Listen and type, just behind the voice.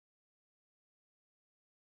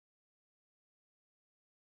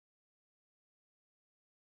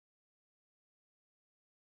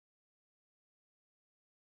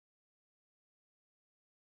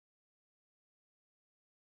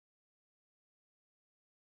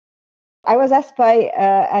I was asked by,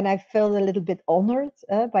 and I felt a little bit honored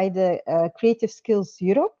by the Creative Skills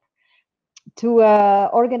Europe to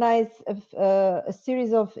organize a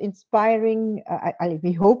series of inspiring.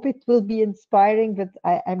 We hope it will be inspiring, but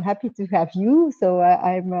I'm happy to have you. So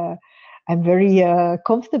I'm very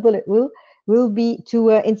comfortable. It will be to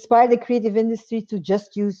inspire the creative industry to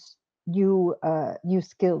just use new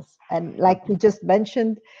skills, and like we just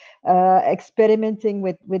mentioned, experimenting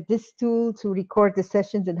with this tool to record the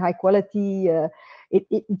sessions in high quality.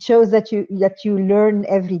 It shows that you learn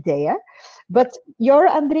every day. But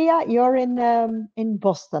Andrea, you're in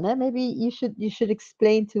Boston. Maybe you should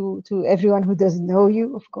explain to everyone who doesn't know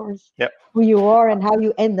you, of course, who you are and how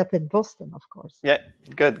you end up in Boston, of course. Yeah,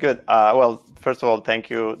 good. Well, first of all, thank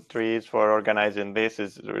you, Dries, for organizing this.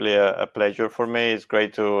 It's really a pleasure for me. It's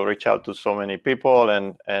great to reach out to so many people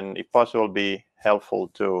and if possible, be helpful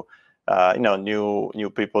to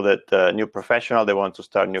new people that new professional that want to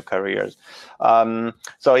start new careers.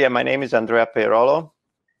 So yeah, my name is Andrea Pejrolo.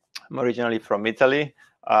 I'm originally from Italy.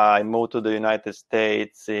 I moved to the United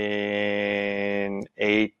States in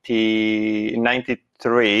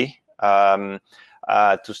 1993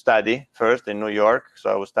 to study first in New York. So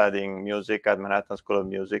I was studying music at Manhattan School of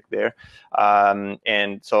Music there.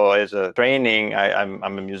 And so as a training, I'm a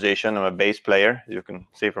musician. I'm a bass player, as you can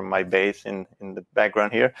see from my bass in the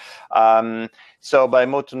background here. But I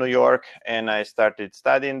moved to New York and I started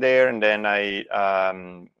studying there. And then I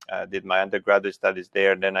did my undergraduate studies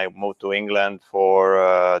there. Then I moved to England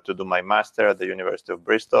to do my master at the University of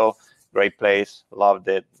Bristol. Great place, loved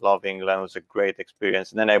it, loved England. It was a great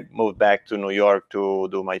experience. And then I moved back to New York to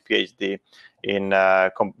do my PhD in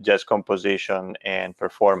jazz composition and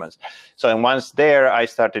performance. So and once there, I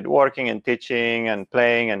started working and teaching and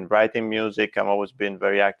playing and writing music. I've always been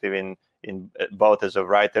very active in both as a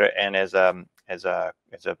writer and as a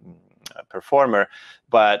performer.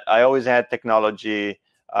 But I always had technology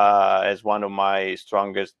as one of my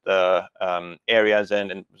strongest areas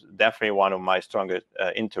and definitely one of my strongest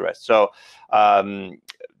interests. So,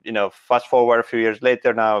 fast forward a few years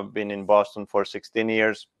later, now I've been in Boston for 16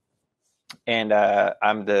 years. And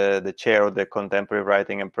I'm the chair of the Contemporary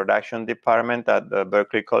Writing and Production Department at the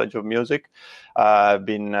Berklee College of Music. I've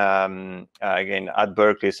been, again, at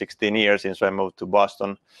Berklee 16 years since I moved to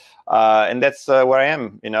Boston. And that's where I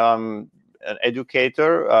am. I'm an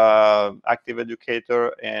educator, active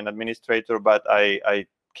educator and administrator, but I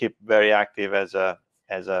keep very active as a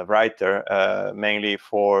writer, mainly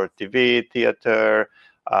for TV, theater,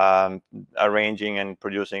 arranging and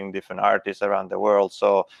producing different artists around the world.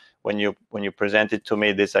 So when you presented to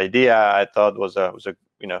me this idea, I thought was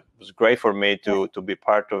great for me to be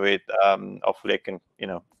part of it. Hopefully I can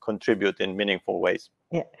contribute in meaningful ways.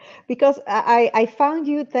 Yeah, because I found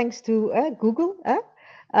you thanks to Google.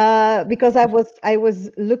 Because I was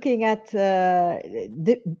looking at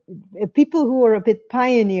the people who are a bit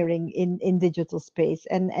pioneering in digital space,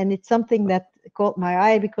 and it's something that caught my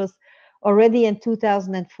eye because already in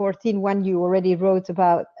 2014, when you already wrote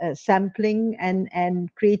about sampling and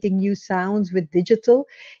creating new sounds with digital,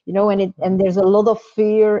 and there's a lot of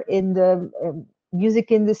fear in the music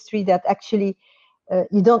industry that actually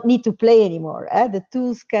you don't need to play anymore. The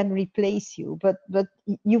tools can replace you, but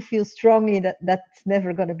you feel strongly that that's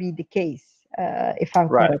never going to be the case, if I'm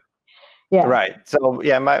correct. Yeah. Right. So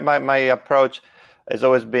yeah, my approach has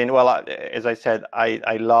always been, well, as I said,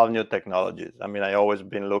 I love new technologies. I mean, I always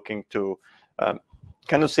been looking to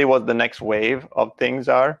kind of see what the next wave of things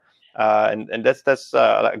are. And that's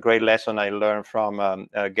a great lesson I learned from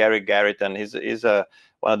Gary Garrett, and he's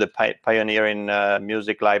one of the pioneering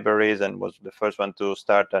music libraries and was the first one to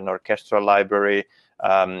start an orchestral library.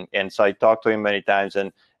 And so I talked to him many times,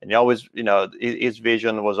 and he always, his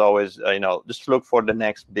vision was always, just look for the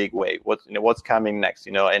next big wave. What's coming next,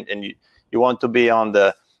 and you want to be on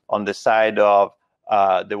the side of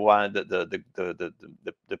the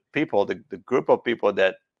people, the group of people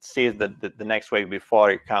that sees the next wave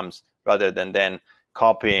before it comes, rather than then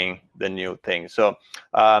copying the new thing. So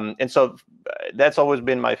and so that's always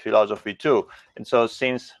been my philosophy too. And so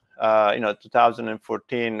since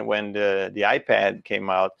 2014, when the iPad came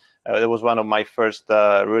out, it was one of my first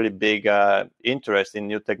really big interest in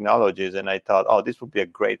new technologies, and I thought, oh, this would be a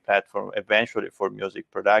great platform eventually for music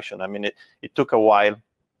production. I mean, it took a while.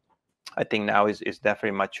 I think now is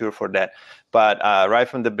definitely mature for that. But right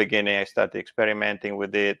from the beginning, I started experimenting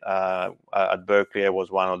with it. At Berklee, I was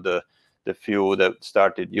one of the few that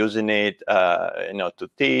started using it, to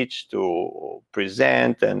teach, to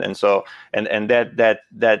present, and so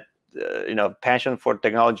that passion for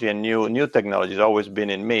technology and new technology has always been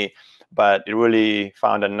in me. but it really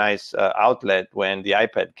found a nice outlet when the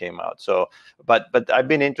iPad came out. So, but I've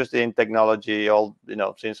been interested in technology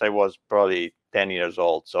since I was probably 10 years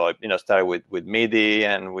old. So I started with MIDI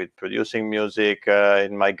and with producing music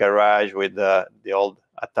in my garage with the old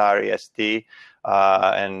Atari ST,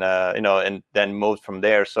 and then moved from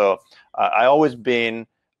there. So I always been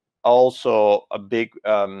also a big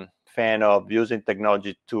fan of using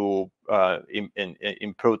technology to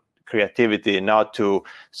improve creativity, not to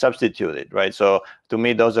substitute it, right? So to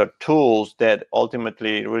me, those are tools that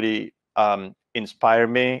ultimately really inspire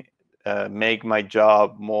me, make my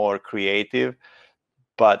job more creative,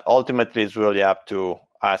 but ultimately it's really up to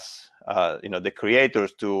us, the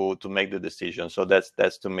creators, to make the decision. So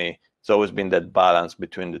that's to me, it's always been that balance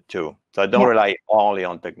between the two. So I don't rely only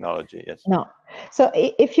on technology. Yes. No. So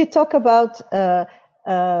if you talk about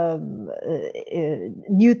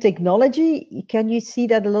new technology, can you see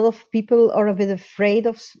that a lot of people are a bit afraid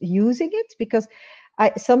of using it? Because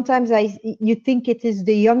sometimes you think it is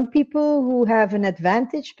the young people who have an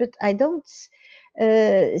advantage, but I don't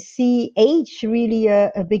see age really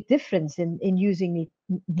a big difference in using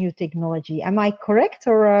new technology. Am I correct,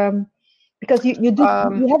 or because you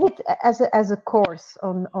have it as a course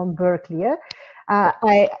on Berklee? Yeah?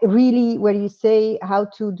 I really, where you say how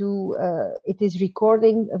to do it is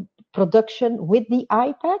recording production with the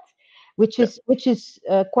iPad, which is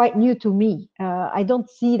quite new to me. I don't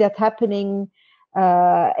see that happening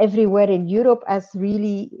everywhere in Europe as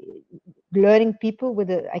really learning people with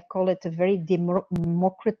I call it a very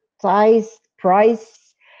democratized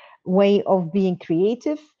price way of being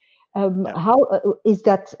creative. How is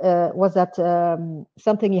that? Was that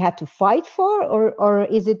something you had to fight for, or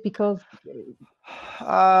is it because?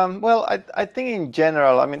 Well, I think in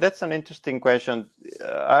general, I mean, that's an interesting question.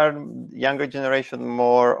 Are younger generation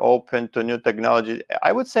more open to new technology?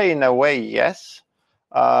 I would say in a way, yes.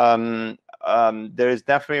 There is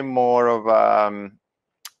definitely more of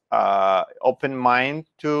open mind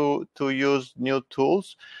to use new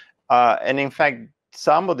tools, and in fact,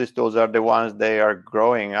 some of these tools are the ones they are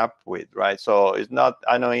growing up with, right? So it's not.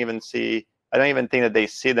 I don't even think that they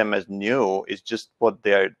see them as new. It's just what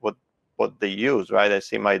they use, right? I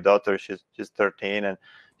see my daughter; she's 13, and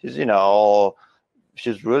she's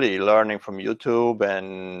really learning from YouTube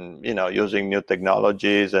and using new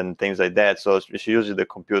technologies and things like that. So she uses the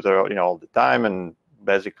computer all the time, and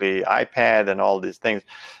basically iPad and all these things.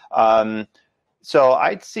 So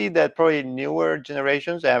I'd see that probably newer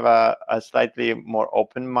generations have a slightly more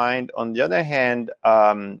open mind. On the other hand,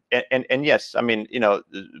 and yes, I mean,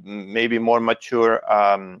 maybe more mature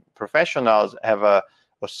professionals or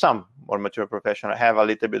some more mature professionals have a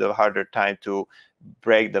little bit of a harder time to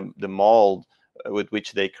break the mold with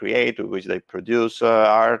which they create, with which they produce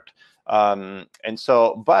art. And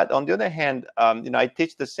so, but on the other hand, I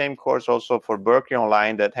teach the same course also for Berklee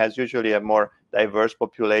Online that has usually a more diverse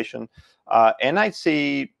population. And I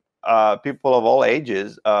see people of all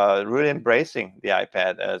ages really embracing the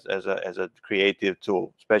iPad as a creative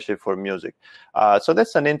tool, especially for music. So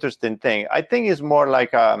that's an interesting thing. I think it's more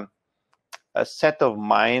like a set of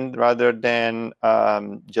mind rather than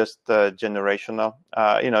just generational.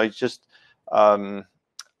 It's just there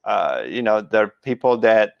are people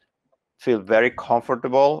that feel very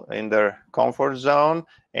comfortable in their comfort zone,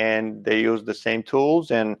 and they use the same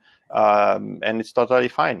tools, and it's totally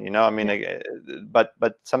fine. I mean, but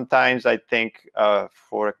sometimes I think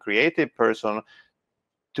for a creative person,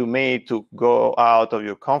 to me, to go out of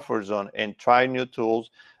your comfort zone and try new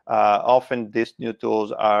tools, often these new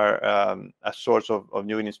tools are a source of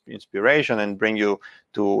new inspiration and bring you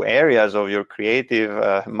to areas of your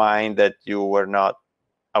creative mind that you were not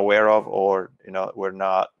aware of, or were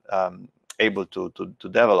not able to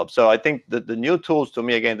develop. So I think that the new tools, to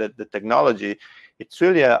me, again, that the technology, it's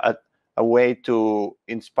really a way to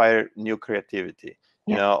inspire new creativity.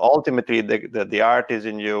 Ultimately the art is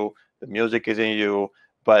in you, the music is in you,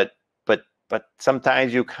 but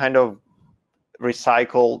sometimes you kind of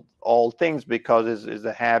recycle all things because it's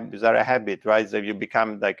a habit, right? So you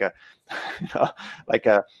become like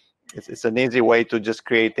it's an easy way to just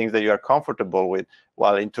create things that you are comfortable with,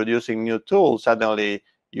 while introducing new tools, suddenly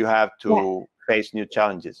you have to face new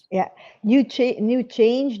challenges. New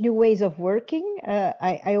change, new ways of working.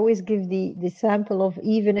 I always give the sample of,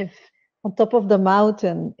 even if on top of the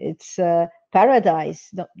mountain it's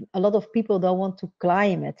paradise, a lot of people don't want to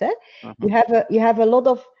climb it. You have a lot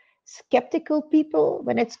of skeptical people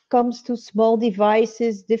when it comes to small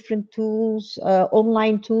devices, different tools,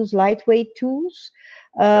 online tools, lightweight tools.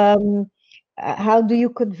 How do you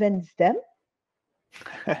convince them?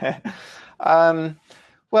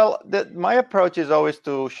 Well, my approach is always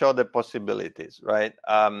to show the possibilities, right?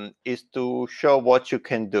 Is to show what you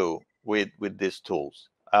can do with these tools.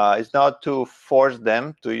 It's not to force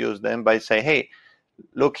them to use them, by say, hey,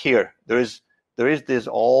 look here, there is this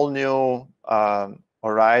all new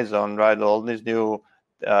horizon, right? All this new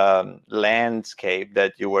landscape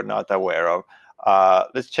that you were not aware of.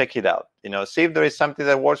 Let's check it out. See if there is something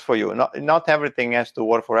that works for you. Not everything has to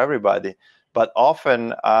work for everybody, but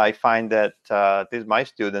often I find that my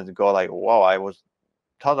students go like, "Wow, I was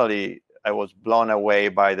blown away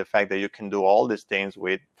by the fact that you can do all these things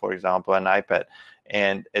with, for example, an iPad."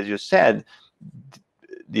 And as you said,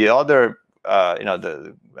 the other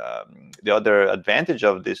the other advantage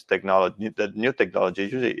of this technology, the new technology,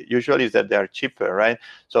 usually is that they are cheaper, right?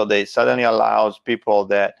 So they suddenly allows people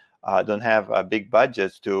that don't have big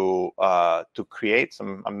budgets to create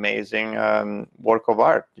some amazing work of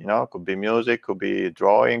art. Could be music, could be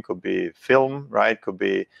drawing, could be film, right? Could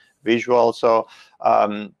be visual. So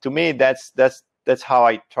to me, that's how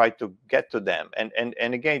I try to get to them. And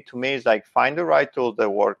again, to me, it's like find the right tools that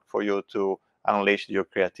work for you to unleash your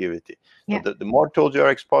creativity. Yeah. So the more tools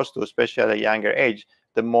you're exposed to, especially at a younger age,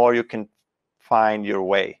 the more you can find your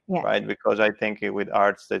way, right? Because I think with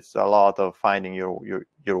arts, it's a lot of finding your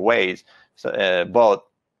ways, so, both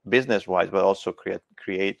business-wise, but also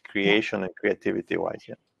creation and creativity-wise.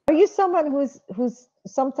 Yeah. Are you someone who's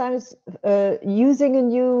sometimes using a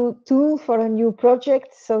new tool for a new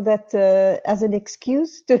project, so that as an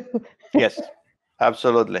excuse to? Yes,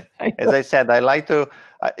 absolutely. As I said, I like to,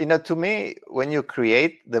 to me, when you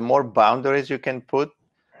create, the more boundaries you can put,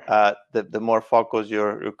 the more focused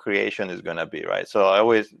your creation is going to be, right? So I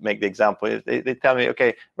always make the example. They tell me,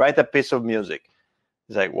 okay, write a piece of music.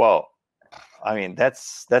 It's like, whoa, I mean,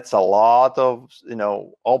 that's a lot of,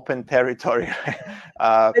 open territory.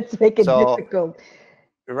 Let's make it difficult.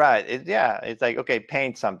 Right. It's like, okay,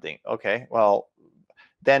 paint something. Okay, well,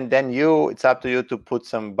 then it's up to you to put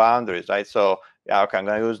some boundaries, right? So yeah, okay, I'm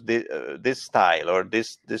going to use this style or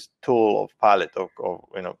this tool of palette of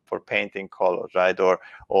for painting colors, right? Or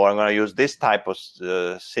I'm going to use this type of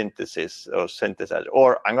synthesis or synthesizer,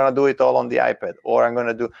 or I'm going to do it all on the iPad, or I'm going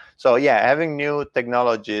to do. So yeah, having new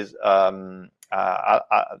technologies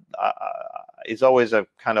is always a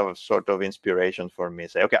kind of sort of inspiration for me.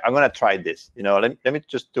 Say, okay, I'm going to try this. Let me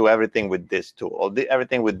just do everything with this tool, or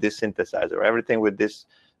everything with this synthesizer, or everything with this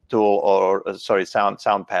tool, or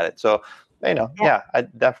sound palette. So, yeah, I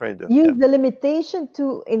definitely do. Use the limitation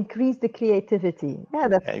to increase the creativity. Yeah,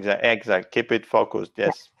 that's exactly. Keep it focused.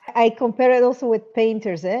 Yes. I compare it also with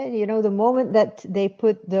painters. The moment that they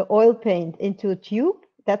put the oil paint into a tube,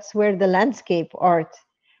 that's where the landscape art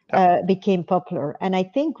became popular. And I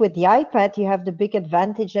think with the iPad, you have the big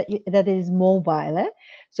advantage that it is mobile.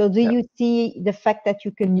 So do you see the fact that you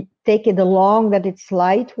can take it along, that it's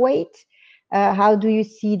lightweight? How do you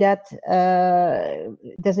see that?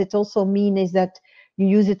 Does it also mean is that you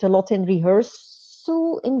use it a lot in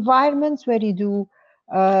rehearsal environments where you do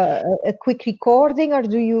a quick recording, or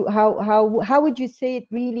do you how would you say it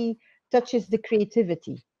really touches the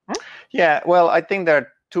creativity? Huh? Yeah, well, I think there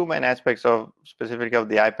are two main aspects specifically of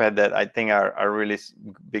the iPad that I think are really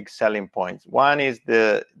big selling points. One is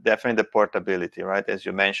definitely the portability, right? As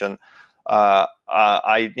you mentioned, I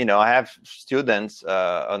have students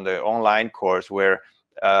on the online course where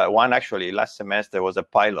one actually last semester was a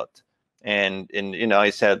pilot, and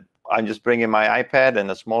he said, I'm just bringing my iPad and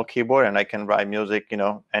a small keyboard, and I can write music,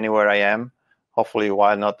 anywhere I am. Hopefully,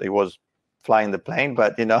 while not it was flying the plane,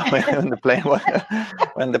 but when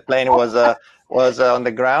the plane was on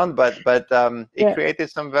the ground, but it created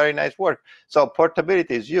some very nice work. So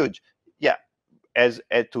portability is huge. Yeah, as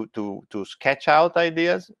to sketch out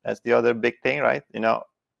ideas, that's the other big thing, right?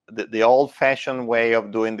 The old-fashioned way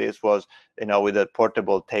of doing this was with a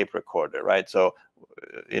portable tape recorder, right? So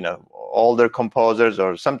older composers,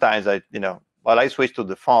 or sometimes I switched to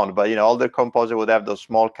the phone, but older composers would have those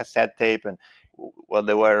small cassette tape, and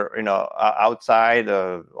they were outside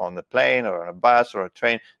on the plane or on a bus or a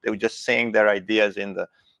train, they would just sing their ideas in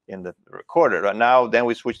the recorder. Right now, then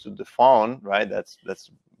we switched to the phone, right? That's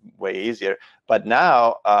way easier. But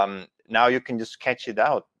now you can just sketch it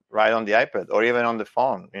out right on the iPad or even on the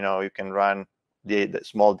phone. You can run the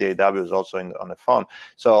small DAWs also on the phone.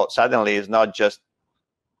 So suddenly it's not just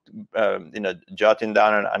jotting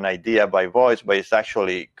down an idea by voice, but it's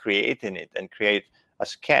actually creating it and create a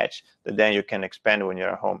sketch that then you can expand when you're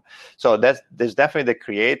at home. So there's definitely the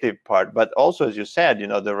creative part, but also, as you said,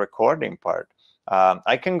 the recording part.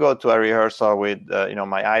 I can go to a rehearsal with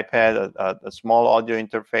my iPad, a small audio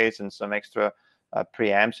interface, and some extra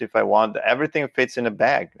preamps if I want. Everything fits in a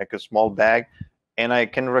bag, like a small bag, and I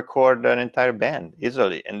can record an entire band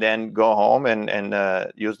easily, and then go home and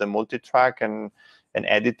use the multi-track and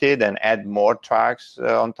edit it and add more tracks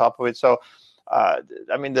on top of it. So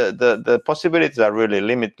I mean, the possibilities are really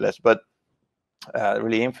limitless, but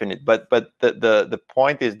really infinite. But the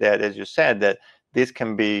point is that, as you said, that this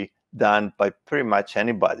can be done by pretty much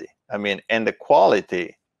anybody. I mean, and the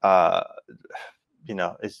quality, you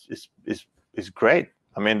know, is great.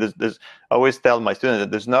 I mean, there's I always tell my students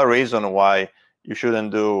that there's no reason why you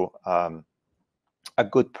shouldn't do a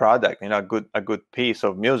good product, you know, a good piece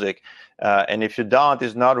of music. And if you don't,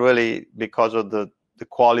 it's not really because of the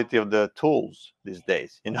quality of the tools these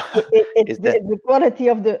days, you know. It's the quality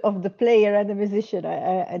of the player and the musician.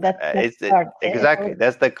 That's part. Exactly.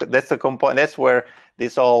 That's the component. That's where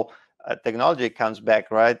this all technology comes back,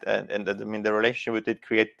 right? And I mean, the relationship with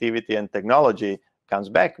creativity and technology comes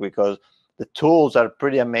back, because the tools are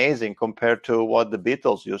pretty amazing compared to what the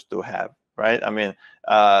Beatles used to have, right? I mean,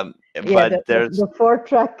 but there's the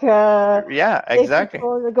 4-track. Yeah, exactly.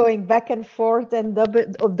 Going back and forth and dub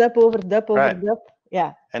over dub over dub.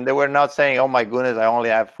 Yeah. And they were not saying, "Oh my goodness, I only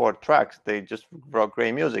have 4 tracks." They just wrote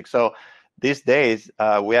great music. So these days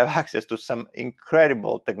we have access to some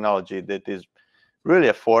incredible technology that is really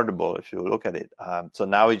affordable if you look at it. So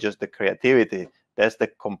now it's just the creativity. That's the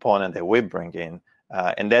component that we bring in,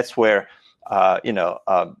 and that's where you know,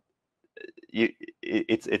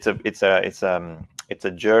 it's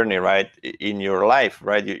a journey, right, in your life,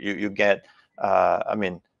 right? You get I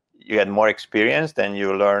mean, you get more experience, then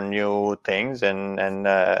you learn new things, and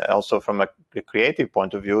also from a creative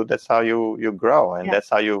point of view, that's how you grow, and that's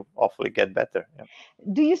how you hopefully get better. Yeah.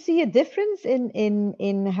 Do you see a difference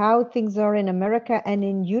in how things are in America and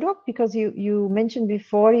in Europe? Because you mentioned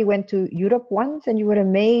before you went to Europe once and you were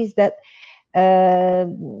amazed that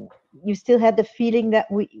you still had the feeling that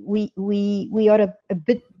we are a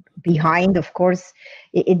bit behind. Of course,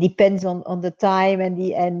 it depends on the time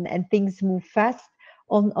and things move fast.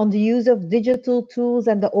 On the use of digital tools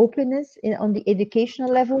and the openness on the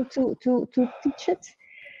educational level to teach it?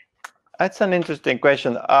 That's an interesting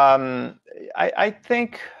question. I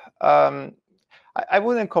think I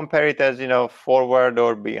wouldn't compare it as, you know, forward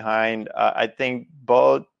or behind. I think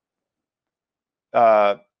both,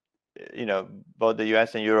 you know, both the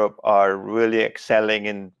US and Europe are really excelling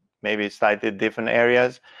in maybe slightly different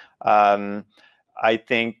areas. I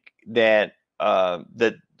think that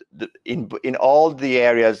in all the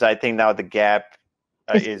areas, I think now the gap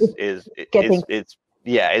is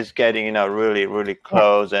getting, you know, really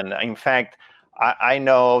close. And in fact, I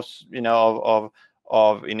know, you know,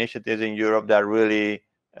 of initiatives in Europe that are really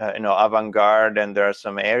you know, avant-garde, and there are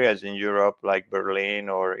some areas in Europe like Berlin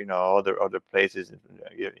or, you know, other places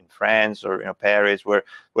in France or, you know, Paris where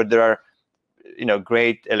there are, you know,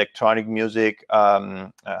 great electronic music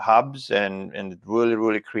hubs and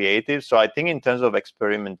really creative. So I think in terms of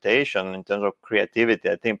experimentation, in terms of creativity,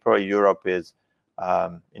 I think probably Europe is,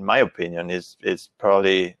 in my opinion, is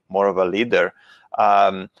probably more of a leader.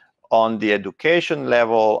 On the education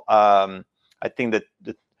level, I think that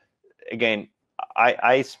again,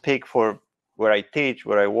 I speak for where I teach,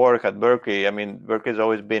 where I work at Berklee. I mean, Berklee has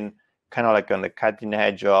always been kind of like on the cutting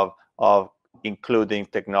edge of including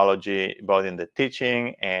technology both in the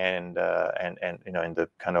teaching and you know, in the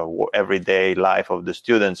kind of everyday life of the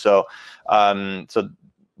students. So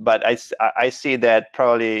but I see that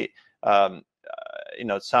probably you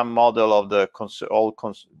know, some model of the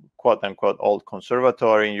quote unquote old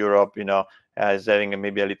conservatory in Europe, you know, is having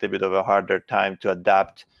maybe a little bit of a harder time to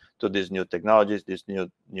adapt to these new technologies, these new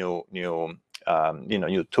you know,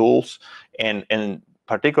 new tools, and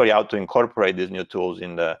particularly how to incorporate these new tools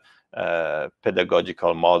in the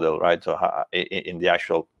pedagogical model, right? So in the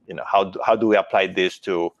actual, you know, how do we apply this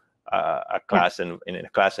to a class in a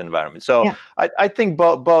class environment? So I think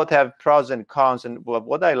both have pros and cons. And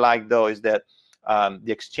what I like though is that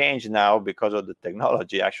the exchange now, because of the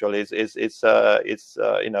technology, actually is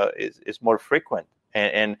you know, is more frequent,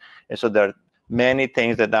 and so there are many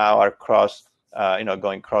things that now are you know,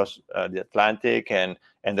 going across the Atlantic, and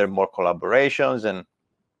there are more collaborations. And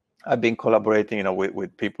I've been collaborating, you know,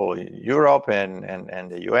 with people in Europe and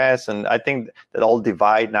the US, and I think that all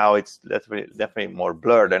divide now, it's definitely more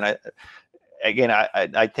blurred. And I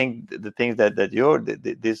think the things that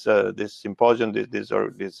this symposium,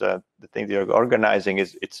 the things you're organizing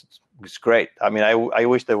it's great. I mean, I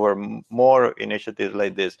wish there were more initiatives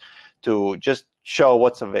like this to just show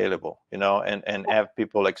what's available, you know, and have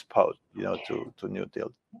people exposed, you know, to new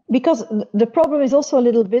deals. Because the problem is also a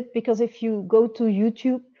little bit, because if you go to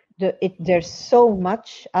YouTube, there's so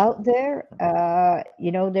much out there.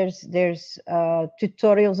 You know, there's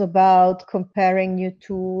tutorials about comparing new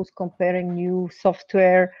tools, comparing new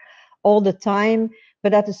software all the time.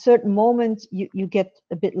 But at a certain moment, you get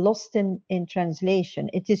a bit lost in translation.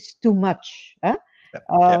 It is too much.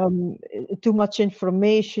 Too much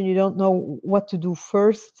information. You don't know what to do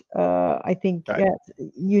first. I think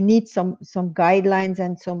you need some guidelines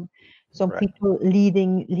and some people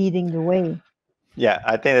leading the way. Yeah,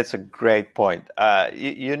 I think that's a great point.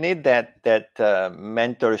 You need that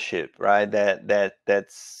mentorship, right?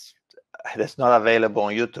 That's not available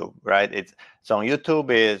on YouTube, right? So on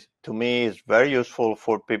YouTube is, to me, is very useful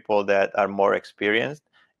for people that are more experienced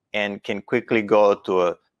and can quickly go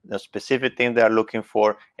to a specific thing they're looking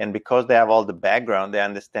for, and because they have all the background, they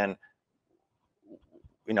understand.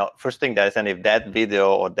 You know, first thing that is, and if that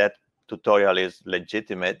video or that tutorial is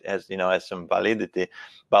legitimate, has some validity,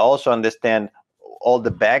 but also understand all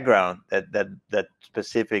the background that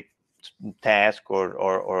specific task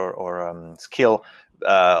or skill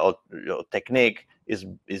or technique is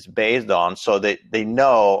based on, so they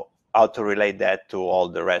know how to relate that to all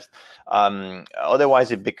the rest.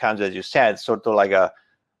 Otherwise, it becomes, as you said, sort of like a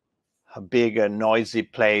big, noisy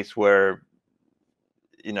place where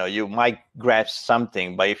you might grasp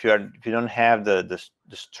something, but if you don't have the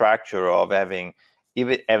structure of having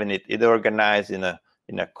it either organized in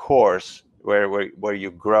a course where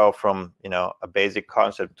you grow from a basic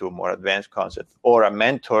concept to a more advanced concept, or a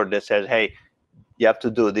mentor that says, hey, you have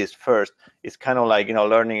to do this first. It's kind of like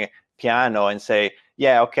learning piano and say,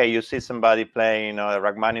 yeah, okay, you see somebody playing a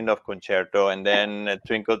Rachmaninoff concerto, and then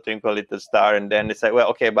Twinkle Twinkle Little Star, and then it's like, well,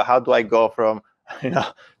 okay, but how do I go from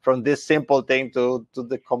from this simple thing to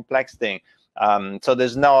the complex thing? So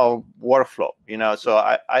there's no workflow, so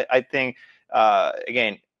I think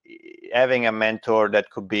again, having a mentor that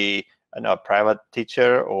could be a private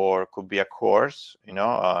teacher, or could be a course, an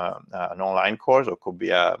online course, or could be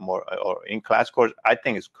a more or in-class course, I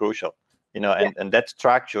think is crucial, and that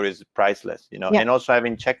structure is priceless, and also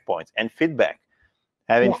having checkpoints and feedback,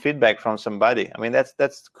 feedback from somebody. I mean,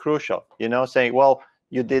 that's crucial, saying, well,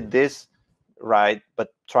 you did this right,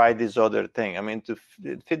 but try this other thing. I mean,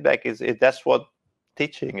 feedback that's what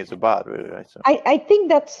teaching is about, really, right? So I think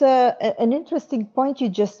that's an interesting point you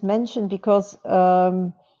just mentioned, because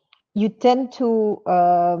you tend to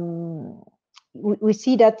we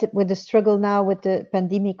see that with the struggle now with the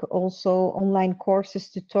pandemic, also online courses,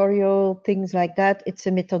 tutorial, things like that. It's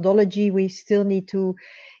a methodology we still need to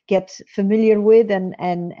get familiar with and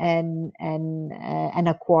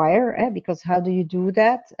acquire, because how do you do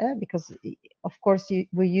that? Because of course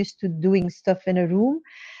we're used to doing stuff in a room,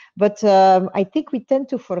 but I think we tend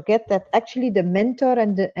to forget that actually the mentor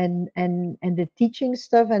and the teaching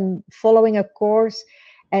stuff and following a course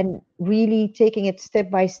and really taking it step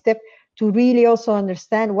by step to really also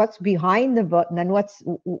understand what's behind the button and what's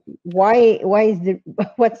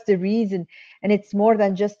the reason. And it's more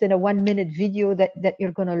than just in a 1-minute video that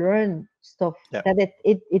you're going to learn stuff. That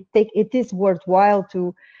it is worthwhile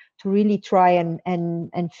to really try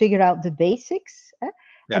and figure out the basics.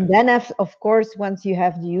 And then, of course, once you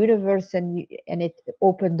have the universe and it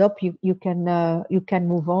opened up, you can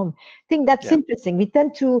move on. I think that's interesting. We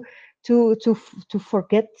tend to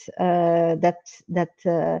forget that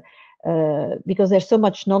because there's so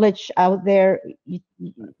much knowledge out there.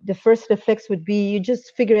 The first reflex would be you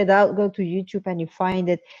just figure it out, go to YouTube and you find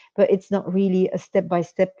it, but it's not really a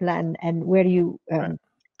step-by-step plan. And where you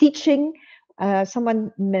teaching,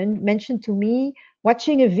 someone mentioned to me,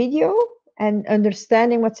 watching a video and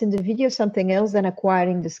understanding what's in the video, something else than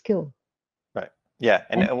acquiring the skill. Right. Yeah.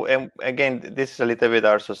 And again, this is a little bit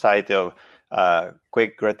our society of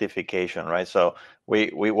quick gratification, right? So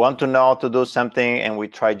we want to know how to do something, and we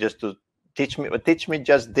try just to teach me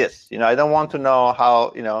just this. I don't want to know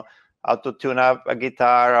how how to tune up a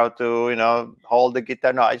guitar, how to hold the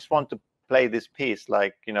guitar. No, I just want to play this piece,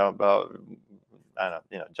 like I don't know,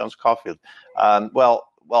 John Scofield.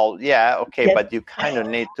 Well, yeah, okay, yes. But you kind of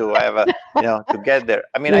need to have a to get there.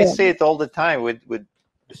 I mean, I see it all the time with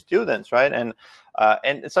students, right? And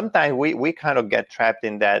sometimes we kind of get trapped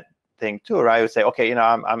in that thing too, right? We say, okay,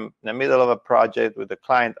 I'm in the middle of a project with a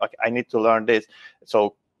client. Okay, I need to learn this.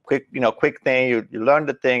 So quick thing. You learn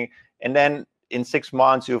the thing, and then in 6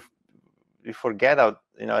 months you forget out.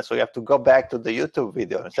 So you have to go back to the YouTube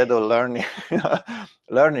video instead of learning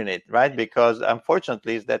it, right? Because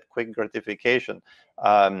unfortunately, it's that quick gratification.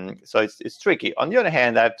 So it's tricky. On the other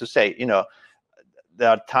hand, I have to say, there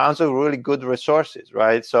are tons of really good resources,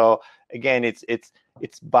 right? So again, it's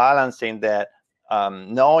balancing that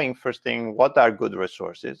knowing first thing what are good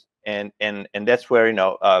resources, and that's where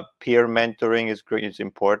peer mentoring is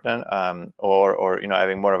important, or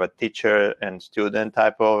having more of a teacher and student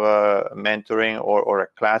type of mentoring, or a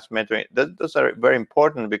class mentoring. Those are very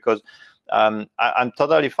important, because I'm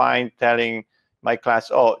totally fine telling my class,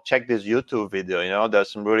 oh, check this YouTube video,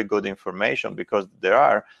 there's some really good information, because there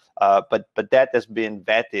are, but that has been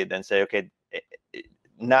vetted and say, okay,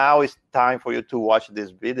 now it's time for you to watch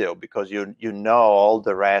this video, because you know all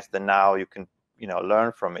the rest, and now you can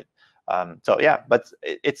learn from it. So yeah, but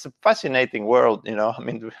it's a fascinating world, I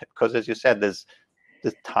mean, because as you said, there's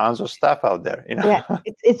tons of stuff out there, Yeah,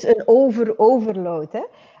 it's an overload.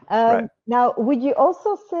 Right. Now, would you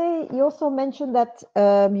also say, you also mentioned that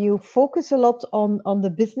you focus a lot on the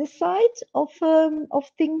business side of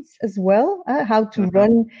things as well, how to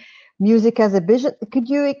run music as a business. Could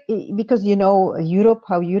you, because Europe,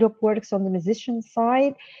 how Europe works on the musician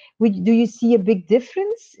side, do you see a big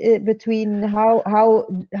difference between how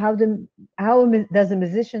does a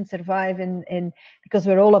musician survive in, because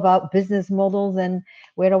we're all about business models and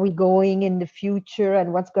where are we going in the future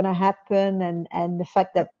and what's going to happen, and the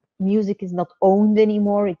fact that music is not owned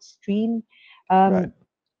anymore, it's streamed. Right.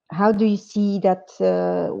 How do you see that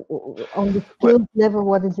on the skills level,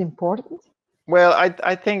 what is important? Well,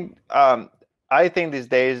 I think these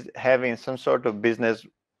days having some sort of business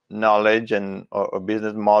knowledge or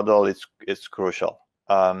business model is crucial.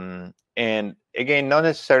 And again, not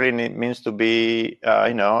necessarily means to be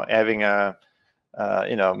having a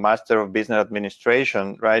master of business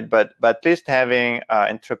administration, right? But at least having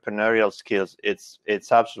entrepreneurial skills, it's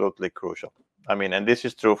absolutely crucial. I mean, and this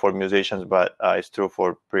is true for musicians, but it's true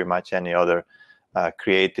for pretty much any other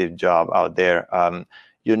creative job out there.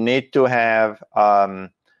 You need to have,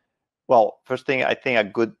 first thing, I think a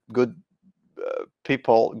good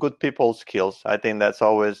people skills. I think that's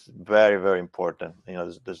always very, very important.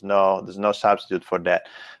 There's no substitute for that.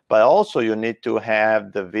 But also you need to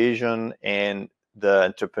have the vision and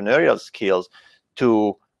the entrepreneurial skills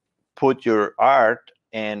to put your art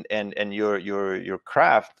and your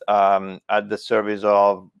craft at the service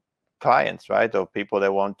of clients, right? Or people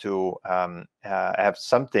that want to have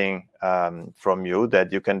something from you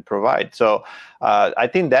that you can provide. So I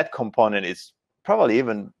think that component is probably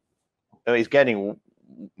even is getting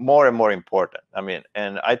more and more important. I mean,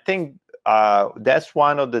 and I think that's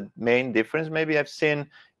one of the main difference maybe I've seen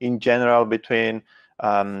in general between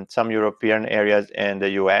some European areas and the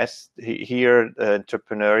US. Here,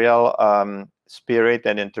 entrepreneurial spirit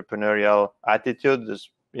and entrepreneurial attitude is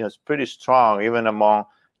pretty strong, even among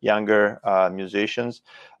younger musicians,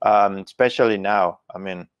 especially now. I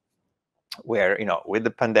mean, where with the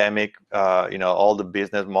pandemic, all the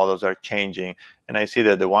business models are changing, and I see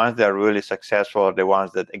that the ones that are really successful are the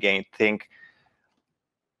ones that again think,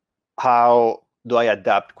 how do I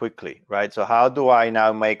adapt quickly, right? So how do I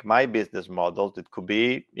now make my business models? It could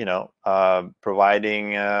be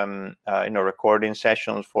providing recording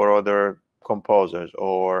sessions for other composers,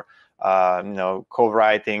 or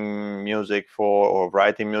co-writing music or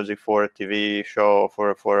writing music for a TV show, for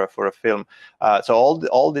a film. So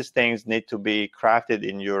all these things need to be crafted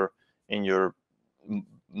in your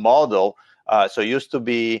model. So it used to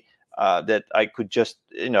be that I could just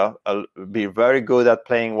be very good at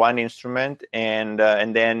playing one instrument, and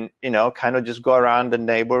then kind of just go around the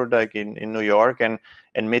neighborhood, like in New York, and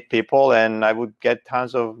meet people, and I would get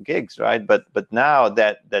tons of gigs, right? But now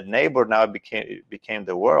that neighbor now became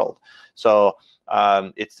the world. So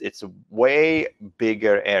it's a way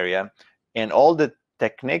bigger area, and all the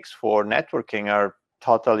techniques for networking are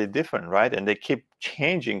totally different, right? And they keep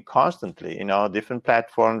changing constantly. Different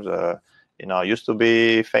platforms. Used to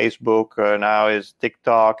be Facebook, now is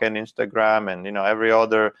TikTok and Instagram, and every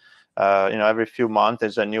other, every few months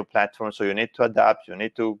there's a new platform. So you need to adapt. You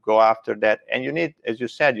need to go after that, and you need, as you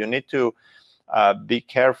said, you need to be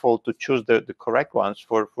careful to choose the correct ones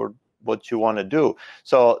for what you want to do.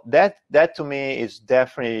 So that to me is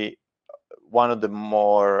definitely one of the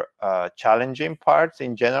more challenging parts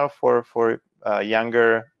in general for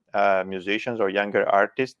younger musicians or younger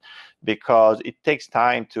artists, because it takes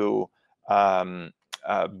time to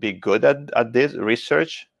be good at this,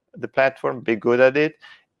 research the platform, be good at it,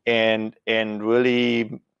 and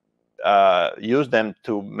really use them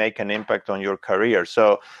to make an impact on your career.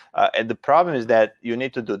 So and the problem is that you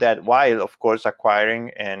need to do that while, of course,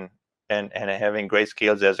 acquiring and having great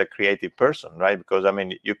skills as a creative person, right? Because I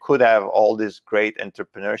mean, you could have all these great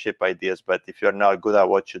entrepreneurship ideas, but if you're not good at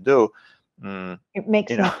what you do, it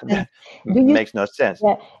makes no sense. Makes no sense.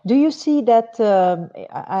 Yeah. Do you see that?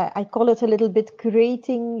 I call it a little bit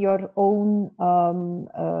creating your own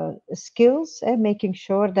skills, making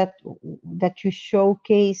sure that that you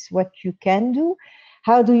showcase what you can do.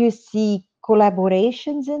 How do you see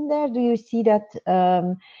collaborations in there? Do you see that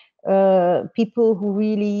people who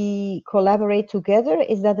really collaborate together,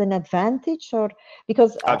 is that an advantage? Or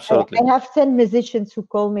because Absolutely. I have 10 musicians who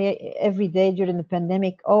call me every day during the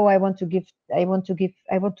pandemic. Oh, I want to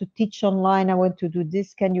teach online. I want to do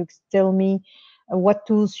this. Can you tell me what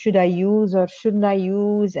tools should I use or shouldn't I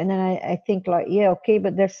use? And then I think like, yeah, okay,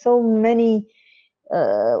 but there's so many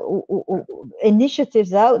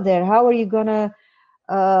initiatives out there. How are you gonna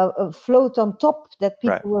float on top that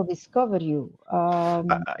people Right. will discover you?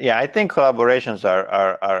 Yeah, I think collaborations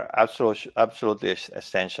are absolutely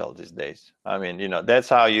essential these days. I mean, you know, that's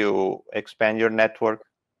how you expand your network.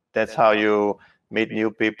 That's how you meet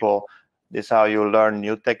new people. This is how you learn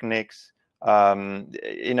new techniques.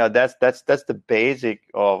 You know, that's the basic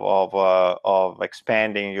of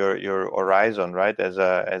expanding your horizon, right? As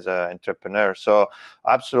a entrepreneur. So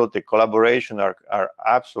absolutely, collaboration are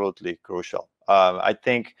absolutely crucial. I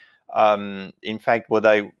think. In fact, what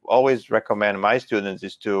I always recommend my students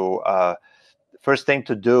is to first thing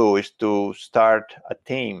to do is to start a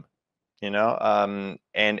team, you know,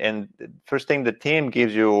 and first thing, the team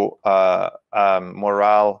gives you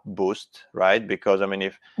morale boost, right? Because I mean,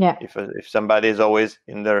 if somebody is always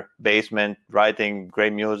in their basement writing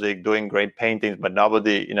great music, doing great paintings, but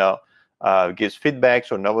nobody, you know, gives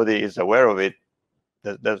feedbacks or nobody is aware of it,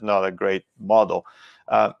 that's not a great model.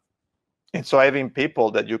 And so having people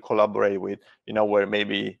that you collaborate with, you know, where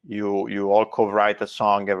maybe you all co-write a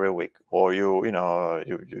song every week, or you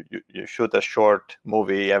shoot a short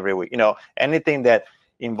movie every week, you know, anything that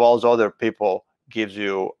involves other people gives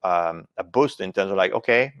you a boost in terms of like,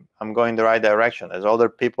 okay, I'm going the right direction. There's other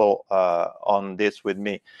people on this with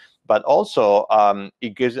me, but also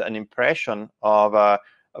it gives an impression of a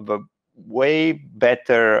way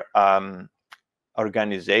better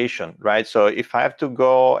organization, right? So if I have to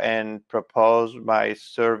go and propose my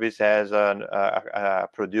service as a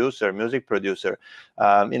producer, music producer,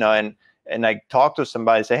 you know, and I talk to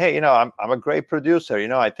somebody, say, hey, you know, I'm a great producer, you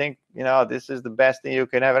know, I think, you know, this is the best thing you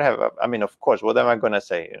can ever have. I mean, of course, what am I going to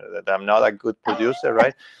say? You know, that I'm not a good producer,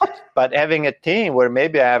 right? But having a team where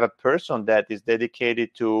maybe I have a person that is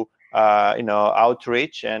dedicated to, you know,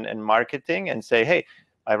 outreach and marketing, and say, hey,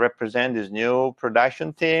 I represent this new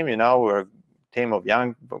production team, you know, we're team of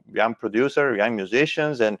young producer, young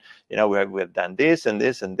musicians, and you know we've done this and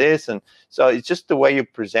this and this, and so it's just the way you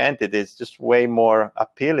present it is just way more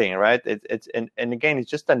appealing, right? It's and again, it's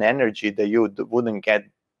just an energy that you wouldn't get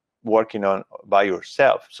working on by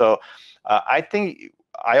yourself. So I think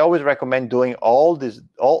I always recommend doing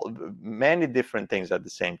many different things at the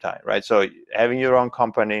same time, right? So having your own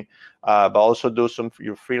company, but also do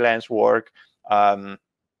your freelance work.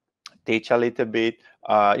 Teach a little bit,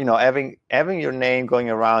 you know, having your name going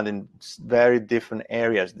around in very different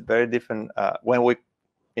areas, very different. When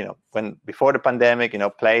before the pandemic, you know,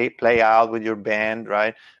 play out with your band,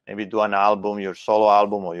 right? Maybe do an album, your solo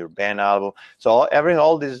album or your band album. So having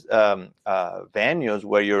all these venues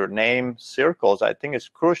where your name circles, I think is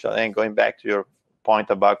crucial. And going back to your point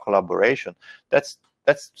about collaboration, that's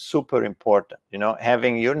super important. You know,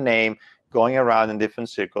 having your name going around in different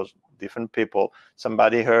circles, different people.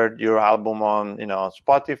 Somebody heard your album on, you know,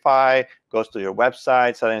 Spotify, goes to your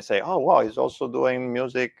website, suddenly say, oh wow, he's also doing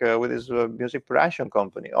music with his music production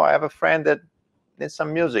company. Oh, I have a friend that needs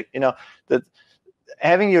some music. You know, that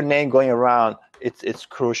having your name going around, it's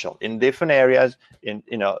crucial in different areas. In,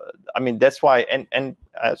 you know, I mean, that's why, and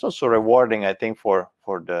it's also rewarding, I think, for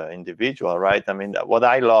the individual, right? I mean, what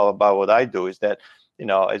I love about what I do is that, you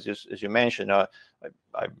know, as you mentioned,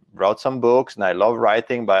 I wrote some books and I love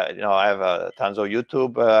writing, but you know, I have tons of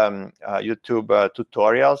YouTube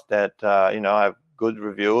tutorials that you know, have good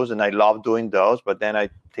reviews, and I love doing those. But then I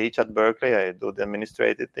teach at Berklee, I do the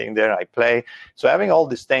administrative thing there, I play. So having all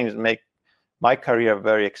these things make my career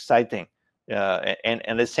very exciting. And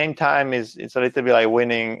at the same time, it's a little bit like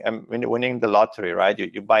winning the lottery, right?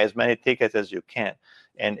 You buy as many tickets as you can,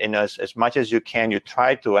 and as much as you can, you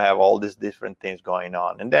try to have all these different things going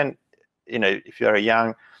on. And then, you know, if you're a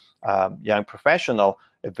young professional,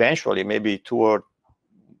 eventually maybe two or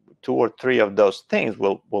three of those things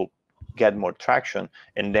will get more traction,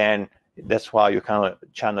 and then that's why you kind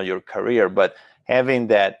of channel your career. But having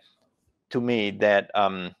that, to me, that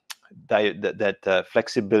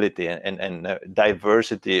flexibility and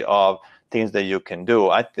diversity of things that you can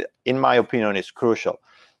do, in my opinion, is crucial,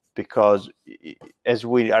 because as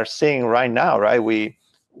we are seeing right now, right, we're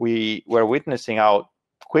witnessing how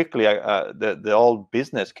quickly the whole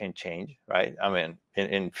business can change, right? I mean,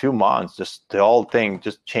 in a few months, just the whole thing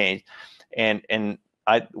just changed. And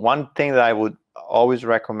one thing that I would always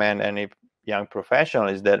recommend any young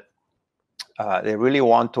professionals is that they really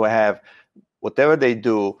want to have whatever they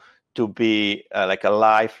do to be like a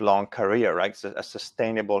lifelong career, right? It's a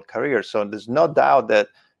sustainable career. So there's no doubt that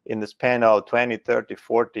in the span of 20, 30,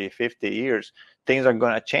 40, 50 years, things are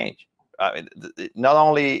going to change. Not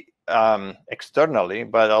only externally,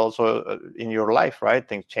 but also in your life, right?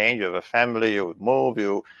 Things change. You have a family, you move,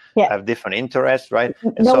 you have different interests, right?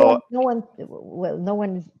 And no one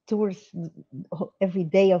tours every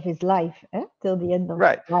day of his life till the end of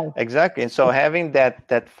his life. Exactly. And so having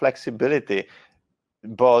that flexibility,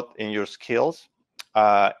 both in your skills,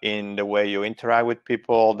 in the way you interact with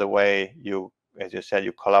people, the way you, as you said,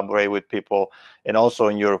 you collaborate with people, and also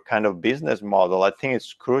in your kind of business model, I think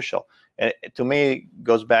it's crucial. And to me, it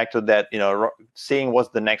goes back to that, seeing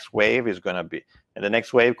what the next wave is going to be. And the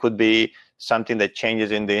next wave could be something that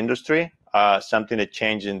changes in the industry, something that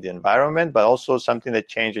changes in the environment, but also something that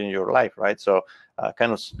changes in your life, right? So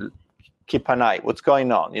kind of keep an eye, what's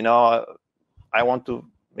going on? I want to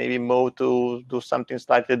maybe move to do something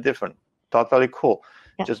slightly different. Totally cool.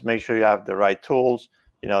 Yeah. Just make sure you have the right tools,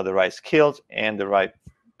 the right skills, and the right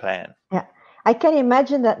plan. Yeah, I can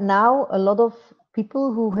imagine that now a lot of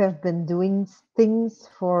people who have been doing things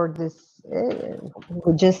for this,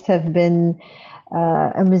 who just have been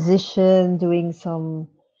a musician doing some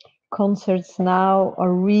concerts now,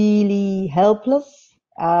 are really helpless.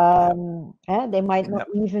 They might not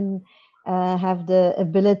even have the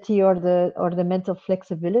ability or the mental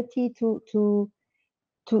flexibility to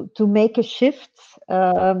make a shift.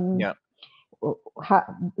 How,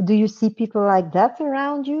 do you see people like that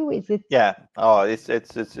around you? Is it? Yeah. Oh, it's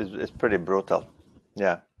pretty brutal.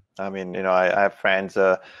 Yeah. I mean, I have friends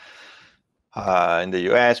in the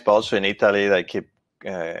US, but also in Italy that I keep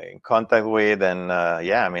in contact with, and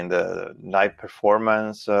I mean the live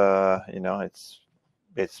performance. It's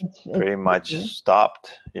pretty much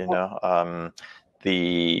stopped.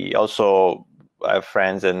 Also I have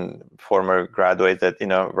friends and former graduates that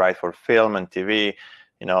write for film and TV.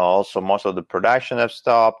 Also most of the production have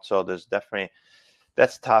stopped. So there's definitely,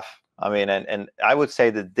 that's tough. I mean, and I would say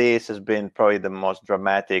that this has been probably the most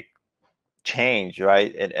dramatic change,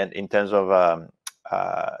 right? And in terms of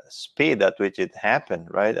speed at which it happened,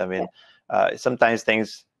 right? I mean, sometimes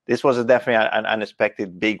this was definitely an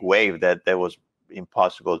unexpected big wave that was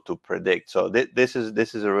impossible to predict. So this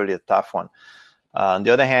is a really a tough one. On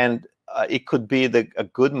the other hand, it could be a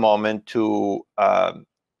good moment to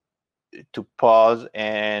pause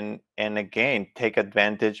and again take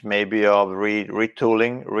advantage maybe of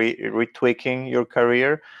retooling, retweaking your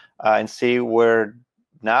career, and see where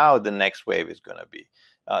now the next wave is going to be.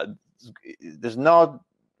 There's no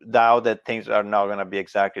doubt that things are not going to be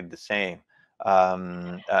exactly the same,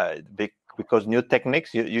 because new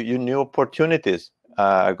techniques, you new opportunities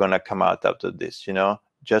are going to come out after this.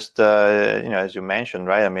 Just as you mentioned,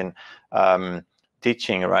 right? I mean,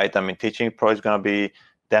 teaching, right? I mean, teaching probably is going to be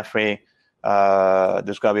definitely,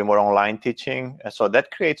 there's going to be more online teaching, so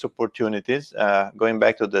that creates opportunities. Going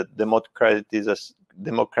back to the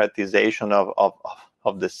democratization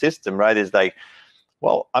of the system, right? Is like,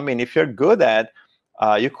 well, I mean, if you're good at,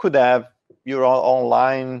 you could have your own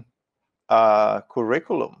online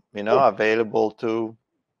curriculum, available to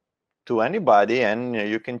anybody, and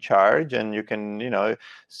you can charge, and you can,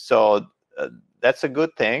 so that's a good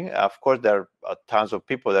thing. Of course, there are tons of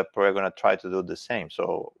people that are probably going to try to do the same.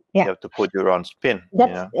 So you have to put your own spin.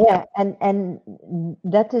 And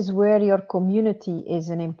that is where your community is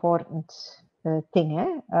an important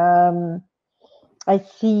thing. I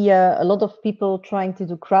see a lot of people trying to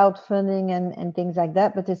do crowdfunding and things like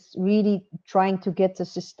that, but it's really trying to get a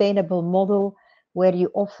sustainable model where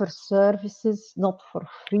you offer services not for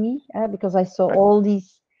free, because I saw all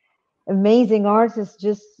these amazing artists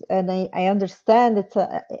and I understand it's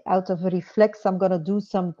out of a reflex, I'm going to do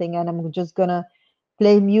something and I'm just going to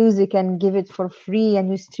play music and give it for free, and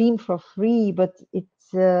you stream for free, but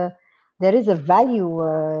it's there is a value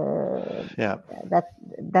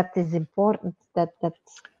that is important, that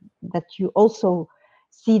you also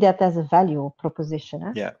see that as a value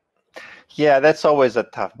proposition. Yeah, that's always a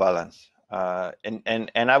tough balance.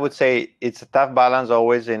 And I would say it's a tough balance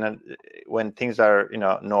always when things are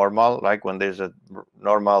normal, like when there's a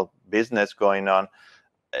normal business going on.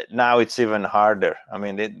 Now it's even harder. I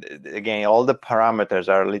mean, again, all the parameters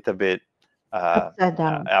are a little bit up and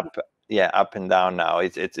down now.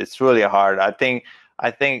 It's really hard. I think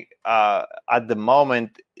at the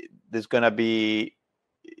moment there's going to be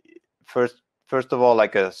first of all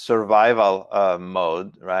like a survival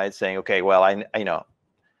mode, right? Saying, okay, well, I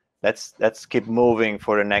let's keep moving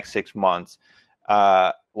for the next 6 months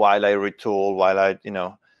while I retool,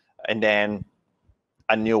 and then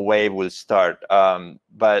a new wave will start.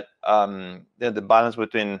 But the balance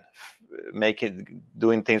between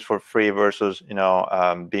doing things for free versus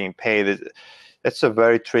being paid, it's a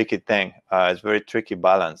very tricky thing. It's a very tricky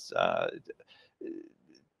balance.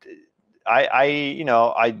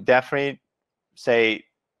 I definitely say,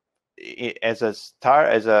 as a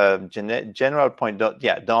general point,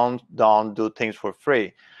 don't do things for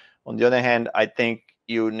free. On the other hand, I think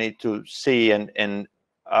you need to see and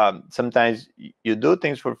sometimes you do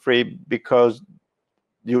things for free because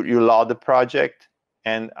you love the project,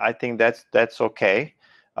 and I think that's okay.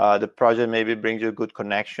 The project maybe brings you good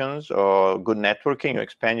connections or good networking, or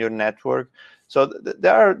expand your network. So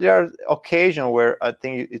there are occasions where I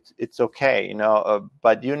think it's okay,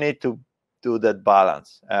 but you need to do that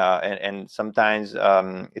balance, and sometimes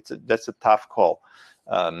that's a tough call.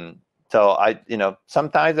 So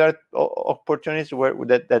sometimes there are opportunities where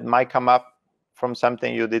that might come up from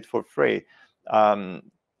something you did for free. And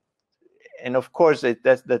of course,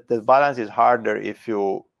 the balance is harder if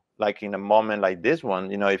you, like in a moment like this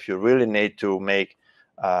one, if you really need to make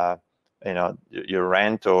your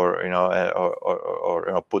rent, or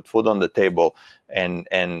or put food on the table, and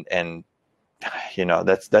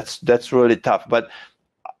that's really tough. But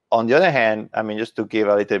on the other hand, I mean, just to give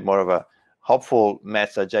a little more of a hopeful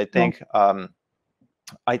message, I think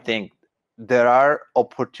there are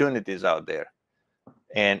opportunities out there,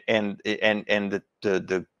 and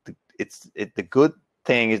the good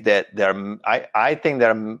thing is that I think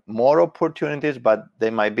there are more opportunities, but they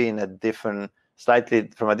might be in from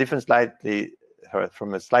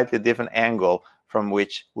a slightly different angle from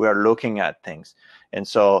which we are looking at things. And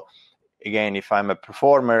so again, if I'm a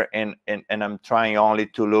performer and I'm trying only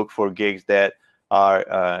to look for gigs that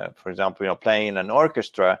are, for example, playing in an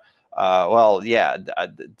orchestra,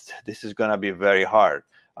 this is going to be very hard.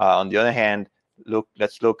 On the other hand,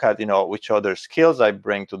 let's look at which other skills I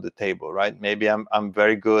bring to the table, right? Maybe I'm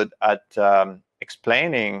very good at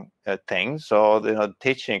explaining things, so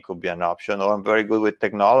teaching could be an option. Or I'm very good with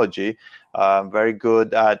technology. I'm very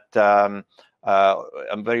good at I'm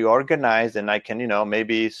very organized, and I can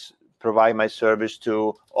maybe provide my service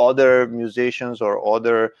to other musicians or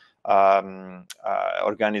other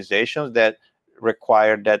organizations that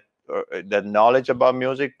require that knowledge about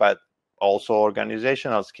music, but also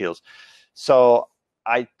organizational skills. So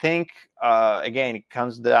I think again, it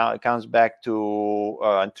comes back to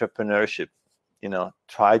entrepreneurship.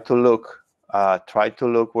 Try to look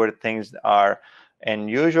where things are, and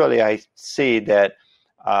usually I see that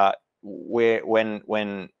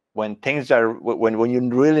when things are when you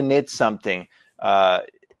really need something,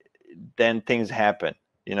 then things happen.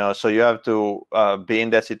 So you have to be in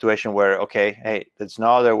that situation where, okay, hey, there's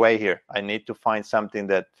no other way here. I need to find something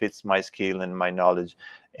that fits my skill and my knowledge,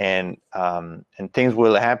 and things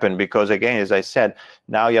will happen. Because again, as I said,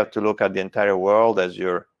 now you have to look at the entire world as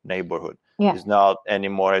your neighborhood. Yeah. It's not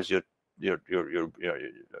anymore as your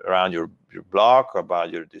around your block, or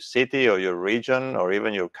about the city or your region or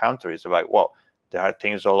even your country. It's about, well, there are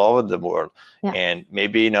things all over the world, and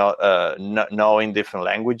maybe knowing different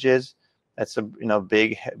languages. That's a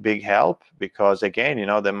big help, because again,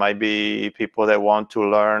 there might be people that want to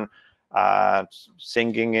learn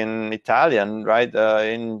singing in Italian, right?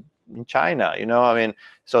 In China, I mean,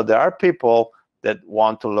 so there are people that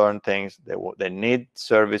want to learn things. They need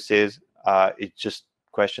services. It's just a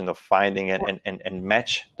question of finding it and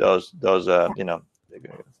match those.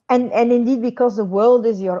 And indeed, because the world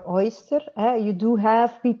is your oyster, you do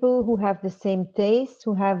have people who have the same taste,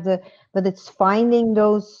 but it's finding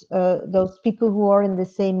those people who are in the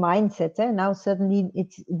same mindset. Now suddenly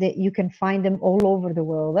you can find them all over the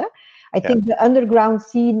world. I think the underground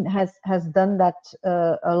scene has done that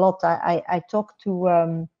a lot. I talked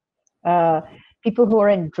to people who are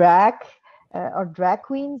in drag or drag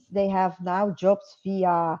queens. They have now jobs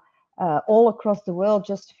via all across the world,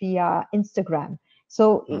 just via Instagram.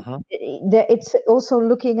 So it's also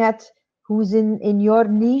looking at who's in your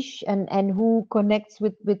niche and who connects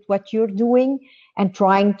with what you're doing, and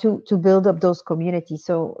trying to build up those communities.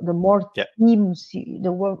 So the more teams,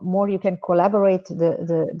 the more you can collaborate,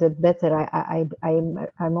 the better.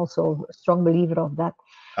 I'm also a strong believer of that.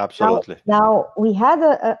 Absolutely. Now we had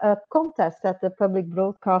a contest at the public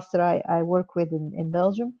broadcaster I work with in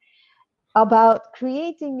Belgium about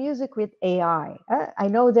creating music with AI. I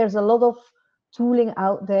know there's a lot of tooling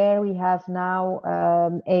out there. We have now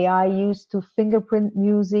AI used to fingerprint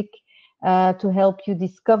music to help you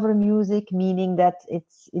discover music, meaning that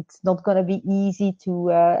it's not going to be easy to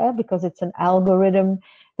because it's an algorithm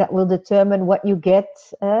that will determine what you get.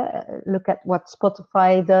 Look at what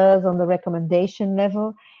Spotify does on the recommendation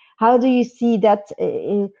level. How do you see that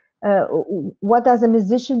what as a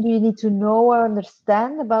musician do you need to know or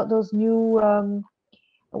understand about those new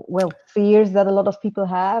well, fears that a lot of people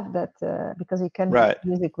have, that because you can make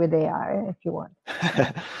music with AI if you want.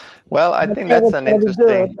 Well, I think that's an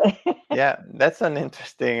interesting, yeah, that's an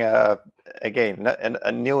interesting, again,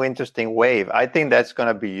 a new interesting wave. I think that's going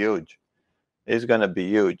to be huge. It's going to be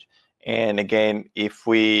huge. And again, if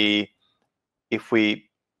we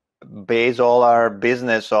base all our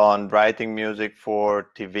business on writing music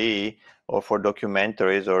for TV or for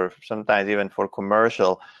documentaries or sometimes even for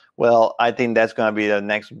commercial, well, I think that's going to be the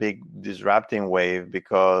next big disrupting wave,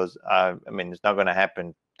 because I mean, it's not going to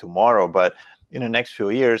happen tomorrow, but in the next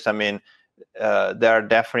few years, I mean, there are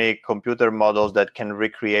definitely computer models that can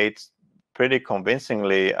recreate pretty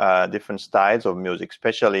convincingly different styles of music,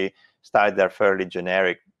 especially styles that are fairly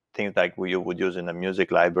generic, things like you would use in a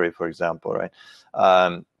music library, for example, right?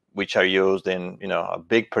 Which are used in, you know, a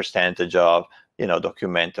big percentage of, you know,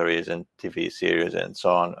 documentaries and TV series and so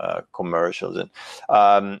on, commercials, and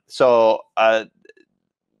so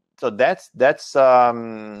that's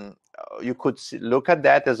you could look at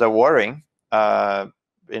that as a worrying,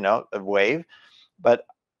 you know, a wave, but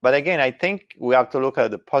again, I think we have to look at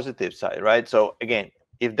the positive side, right? So again,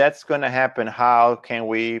 if that's going to happen, how can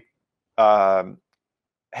we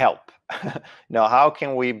help? You know, how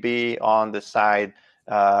can we be on the side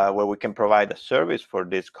where we can provide a service for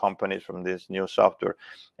these companies from this new software?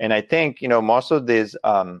 And I think, you know, most of these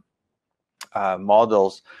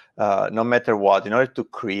models, no matter what, in order to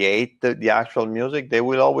create the actual music, they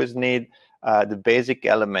will always need the basic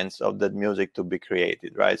elements of that music to be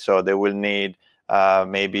created, right? So they will need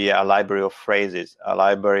maybe a library of phrases, a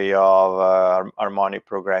library of harmonic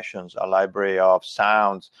progressions, a library of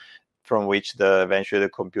sounds, from which eventually the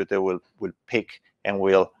computer will pick and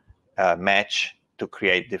will match to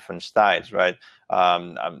create different styles, right?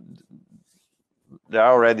 There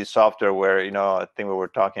are already software where, you know, I think we were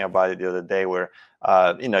talking about it the other day, where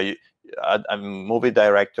you know, a movie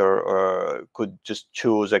director could just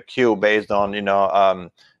choose a cue based on, you know,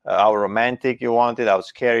 how romantic you wanted, how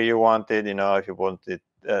scary you wanted, you know, if you wanted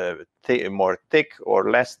more thick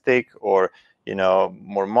or less thick, or, you know,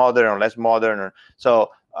 more modern or less modern, or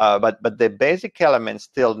so. But the basic elements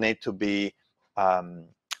still need to be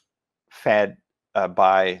fed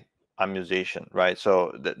by a musician, right?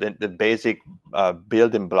 So the basic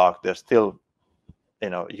building block, they're still, you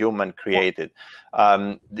know, human created.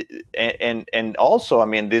 And also, I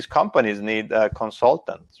mean, these companies need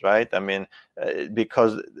consultants, right? I mean,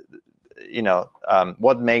 because, you know,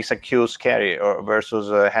 what makes a cue scary or versus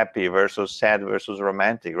happy versus sad versus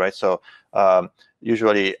romantic, right? So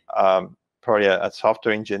usually probably a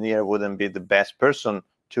software engineer wouldn't be the best person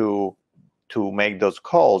to make those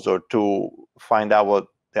calls, or to find out what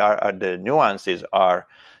the nuances are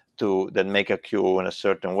that make a cue in a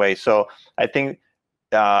certain way. So I think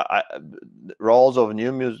roles of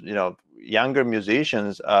younger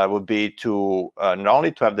musicians would be to not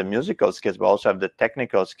only to have the musical skills, but also have the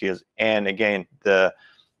technical skills, and again the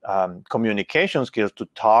communication skills to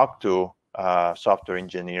talk to software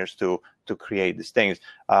engineers to create these things.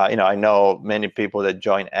 I know many people that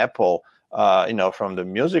join Apple, from the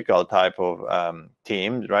musical type of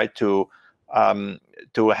team, right, to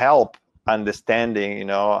help understanding,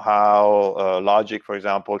 how logic, for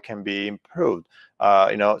example, can be improved.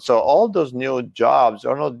 So all those new jobs,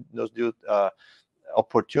 or those new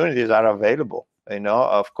opportunities are available.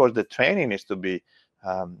 Of course, the training needs to be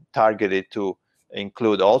targeted to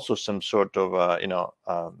include also some sort of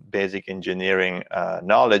basic engineering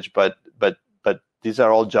knowledge, but these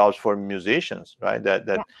are all jobs for musicians, right? That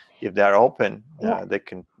yeah. If they're open, they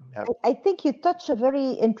can have. I think you touch a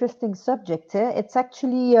very interesting subject. It's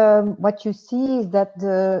actually what you see is that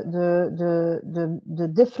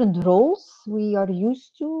the different roles we are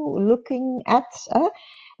used to looking at,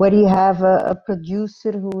 where you have a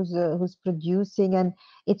producer who's producing, and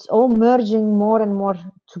it's all merging more and more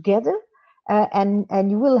together,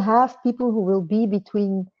 and you will have people who will be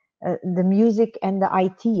between the music and the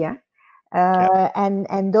IT. Yeah?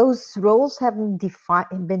 And those roles haven't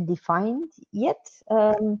been defined yet.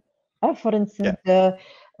 For instance,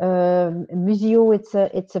 Museo, it's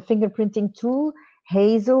a fingerprinting tool.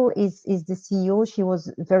 Hazel is the CEO. She was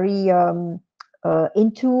very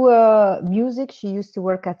into music. She used to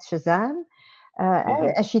work at Shazam.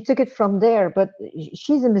 And she took it from there, but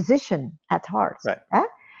she's a musician at heart. Right.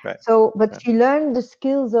 Right. So, but she learned the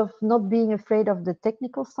skills of not being afraid of the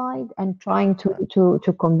technical side and trying to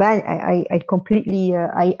combine. I completely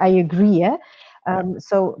I agree.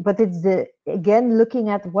 So, but it's again looking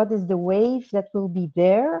at what is the wave that will be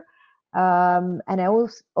there. And I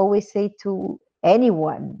always say to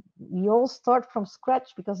anyone. We all start from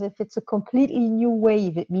scratch, because if it's a completely new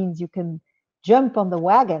wave, it means you can jump on the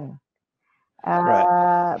wagon.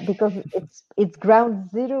 Right. Because it's ground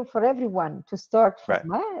zero for everyone to start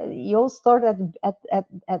from. Right. You all start at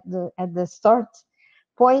the start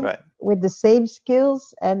point Right. with the same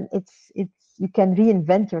skills, and it's you can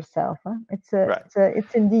reinvent yourself. Huh? Right.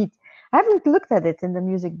 It's indeed. I haven't looked at it in the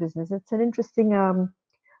music business. It's an interesting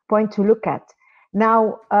point to look at.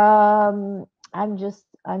 Now, I'm just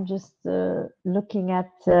looking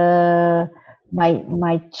at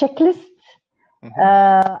my checklist.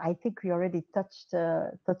 I think we already touched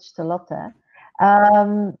a lot there.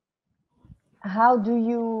 How do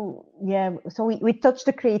you? Yeah. So we touched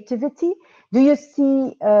the creativity. Do you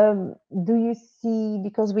see?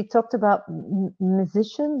 Because we talked about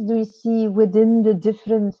musicians. Do you see within the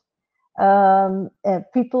different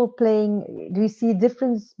people playing? Do you see a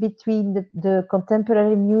difference between the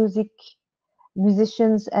contemporary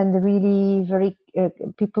musicians and the really very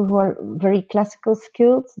people who are very classical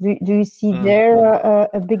skilled? Do you see there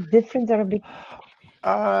a big difference or a big?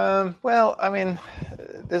 Well, I mean,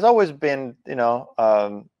 there's always been,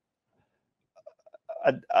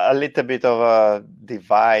 a little bit of a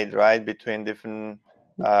divide, right, between different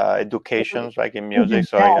educations, like in music.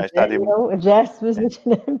 So I studied, a jazz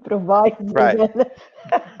musician improvises. right.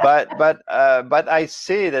 But I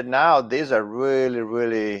see that now these are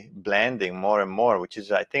really blending more and more, which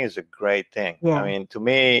is, I think, is a great thing. Yeah. I mean, to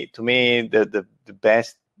me, the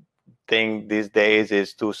best thing these days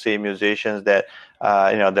is to see musicians that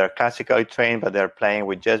they're classically trained, but they're playing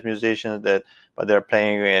with jazz musicians but they're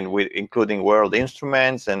playing with including world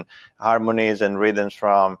instruments and harmonies and rhythms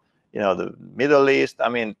from the Middle East. I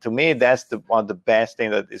mean, to me, that's one of the best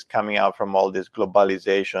thing that is coming out from all this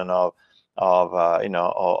globalization of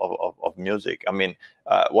music. I mean,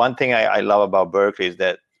 one thing I love about Berklee is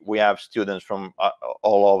that we have students from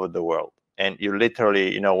all over the world, and you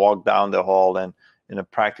literally walk down the hall, and in a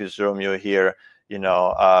practice room you hear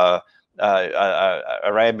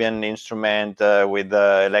Arabian instrument with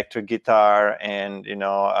electric guitar, and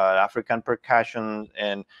African percussion,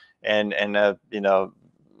 and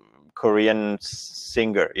Korean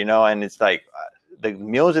singer, and it's like the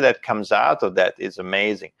music that comes out of that is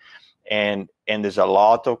amazing. And there's a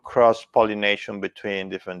lot of cross-pollination between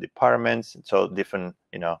different departments, so different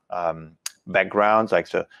backgrounds, like,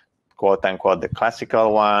 so quote unquote the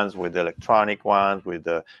classical ones with the electronic ones with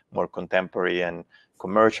the more contemporary and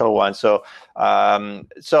commercial ones. So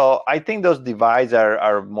I think those divides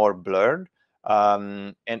are more blurred,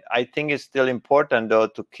 and I think it's still important though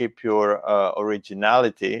to keep your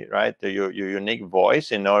originality, right, your unique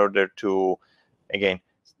voice, in order to, again,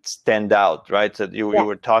 stand out, right? So you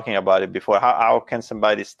were talking about it before. How can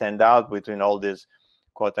somebody stand out between all this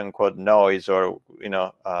quote unquote noise or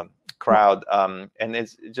crowd? And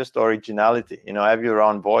it's just originality. Have your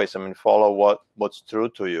own voice. I mean, follow what's true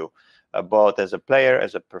to you, both as a player,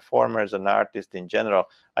 as a performer, as an artist in general.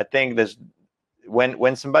 I think there's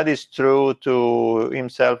when somebody's true to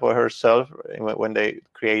himself or herself, when they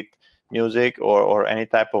create music or any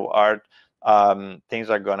type of art, things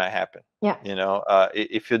are gonna happen. Yeah.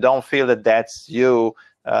 If you don't feel that that's you,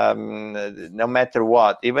 no matter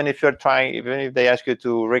what, even if they ask you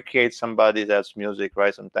to recreate somebody else's music,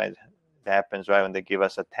 right? Sometimes it happens, right, when they give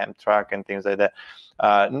us a temp track and things like that.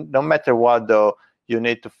 No matter what, though, you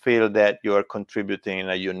need to feel that you are contributing in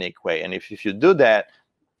a unique way, and if you do that,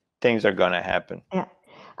 things are gonna happen. Yeah.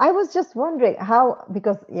 I was just wondering how,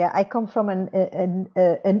 because I come from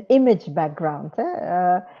an image background.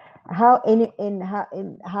 How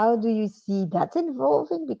do you see that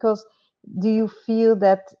evolving? Because do you feel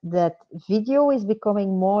that video is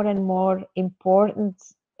becoming more and more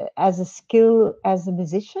important as a skill as a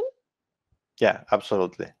musician? Yeah,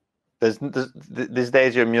 absolutely. These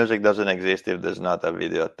days, your music doesn't exist if there's not a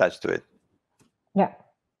video attached to it. Yeah.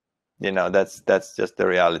 That's just the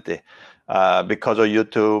reality. Because of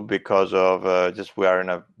YouTube, because of just we are in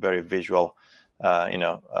a very visual,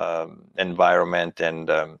 environment, and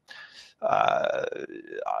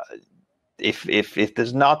if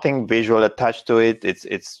there's nothing visual attached to it,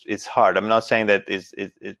 it's hard. I'm not saying that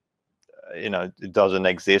it doesn't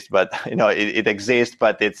exist, but it exists,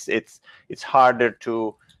 but it's harder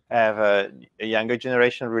to have a younger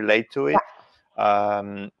generation relate to it.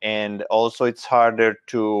 And also it's harder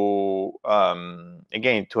to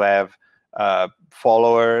again to have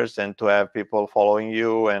followers and to have people following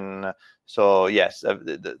you, and so yes, a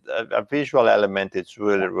visual element is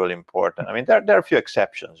really important. I mean, there are a few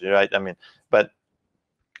exceptions, right? I mean, but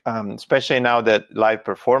especially now that live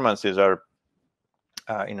performances are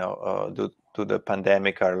due to the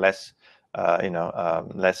pandemic are less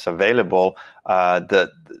less available, the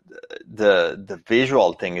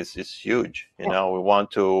visual thing is huge. We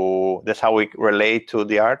want to. That's how we relate to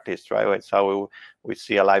the artist, right? It's how we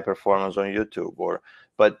see a live performance on YouTube,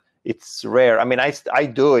 but it's rare. I mean, I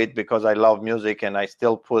do it because I love music, and I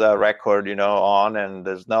still put a record, on, and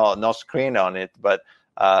there's no screen on it. But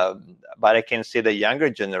I can see the younger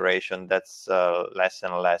generation that's less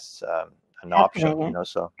and less an option.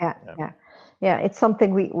 So yeah, it's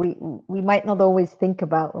something we might not always think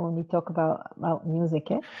about when we talk about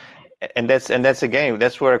music. And that's again,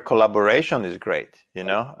 that's where collaboration is great.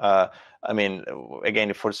 I mean,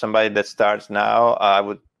 again, for somebody that starts now, I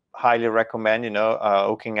would highly recommend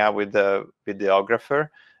hooking up with the videographer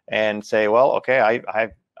and say, well, okay,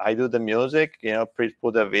 I do the music, please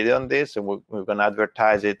put a video on this, and we're going to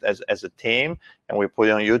advertise it as a team, and we put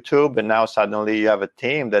it on YouTube. And now suddenly you have a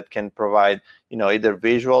team that can provide, either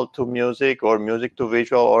visual to music or music to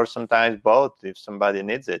visual, or sometimes both if somebody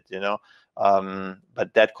needs it,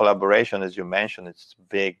 but that collaboration, as you mentioned, it's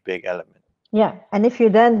a big element. Yeah. And if you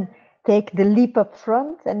then take the leap up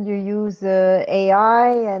front and you use AI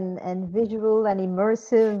and visual and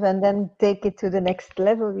immersive, and then take it to the next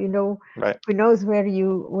level, right. Who knows where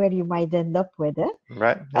you might end up with it.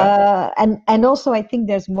 Right. Yeah. And also I think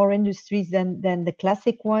there's more industries than the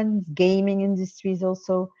classic ones. Gaming industries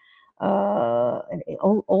also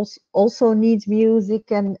also needs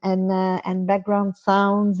music and background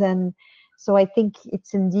sounds, and so I think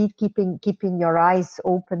it's indeed keeping your eyes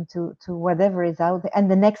open to whatever is out there. And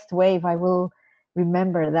the next wave, I will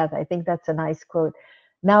remember that. I think that's a nice quote.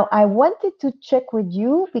 Now, I wanted to check with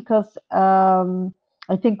you because I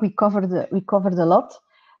think we covered a lot.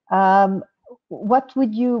 What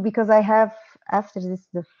would you? Because I have, after this,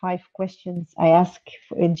 the 5 questions I ask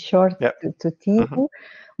in short to Timo. Mm-hmm.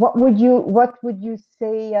 What would you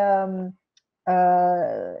say?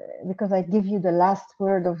 Because I give you the last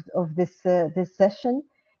word of this session,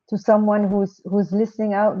 to someone who's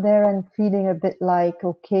listening out there and feeling a bit like,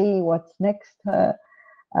 okay, what's next? What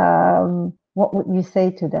would you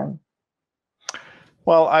say to them?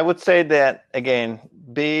 Well, I would say that, again,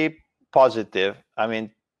 be positive. I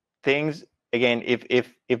mean, things, again,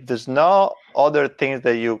 if there's no other things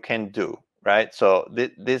that you can do, right? So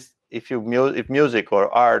this, if music or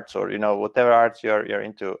arts or whatever arts you're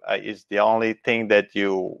into is the only thing that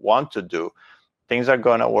you want to do, things are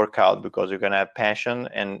going to work out because you're going to have passion.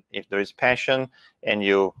 And if there is passion and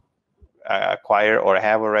you acquire or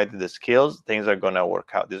have already the skills, things are going to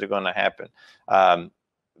work out. These are going to happen.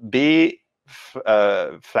 Be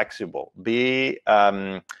flexible. Be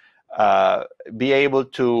able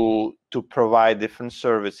to provide different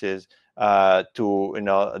services to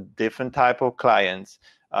a different type of clients.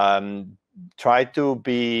 Try to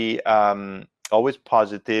be always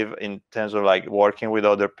positive in terms of like working with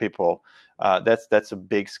other people. That's a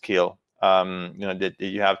big skill that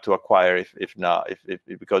you have to acquire. If not,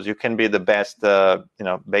 because you can be the best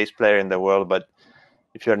bass player in the world, but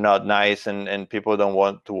if you're not nice and people don't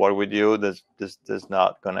want to work with you, this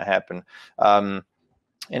not going to happen.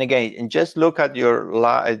 And again, and just look at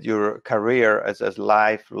your career as a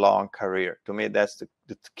lifelong career. To me, that's the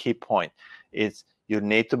key point. It's you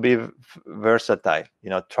need to be versatile.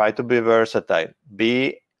 Try to be versatile.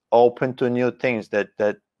 Be open to new things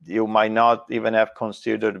that you might not even have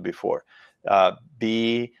considered before.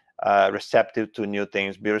 Be receptive to new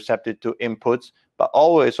things. Be receptive to inputs, but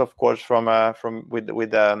always, of course,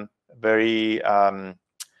 with very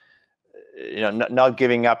not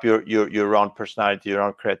giving up your own personality, your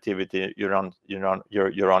own creativity, your own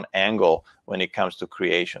angle when it comes to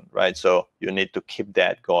creation, right? So you need to keep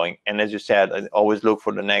that going. And as you said, always look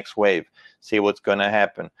for the next wave, see what's going to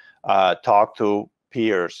happen. Talk to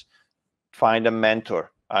peers, find a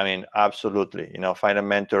mentor. I mean, absolutely, find a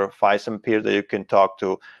mentor, find some peers that you can talk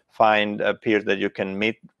to, find peers that you can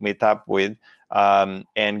meet up with,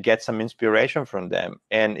 and get some inspiration from them.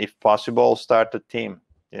 And if possible, start a team.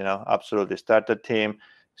 Absolutely. Start a team,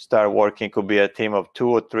 start working. Could be a team of 2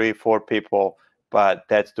 or 3, 4 people, but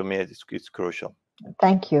that's, to me, it's crucial.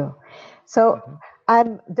 Thank you. So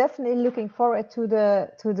I'm definitely looking forward to the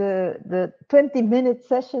 20-minute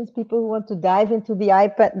sessions. People who want to dive into the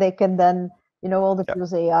iPad, they can then, all the people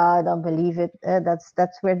say, I don't believe it.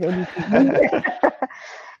 That's where they need to be.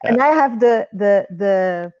 And I have the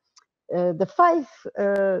 5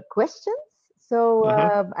 questions. So,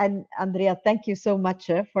 and Andrea, thank you so much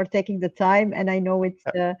for taking the time. And I know it's,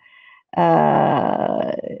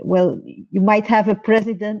 well, you might have a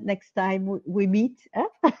president next time we meet.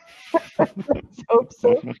 Let's hope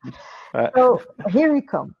so. So here we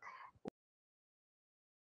come.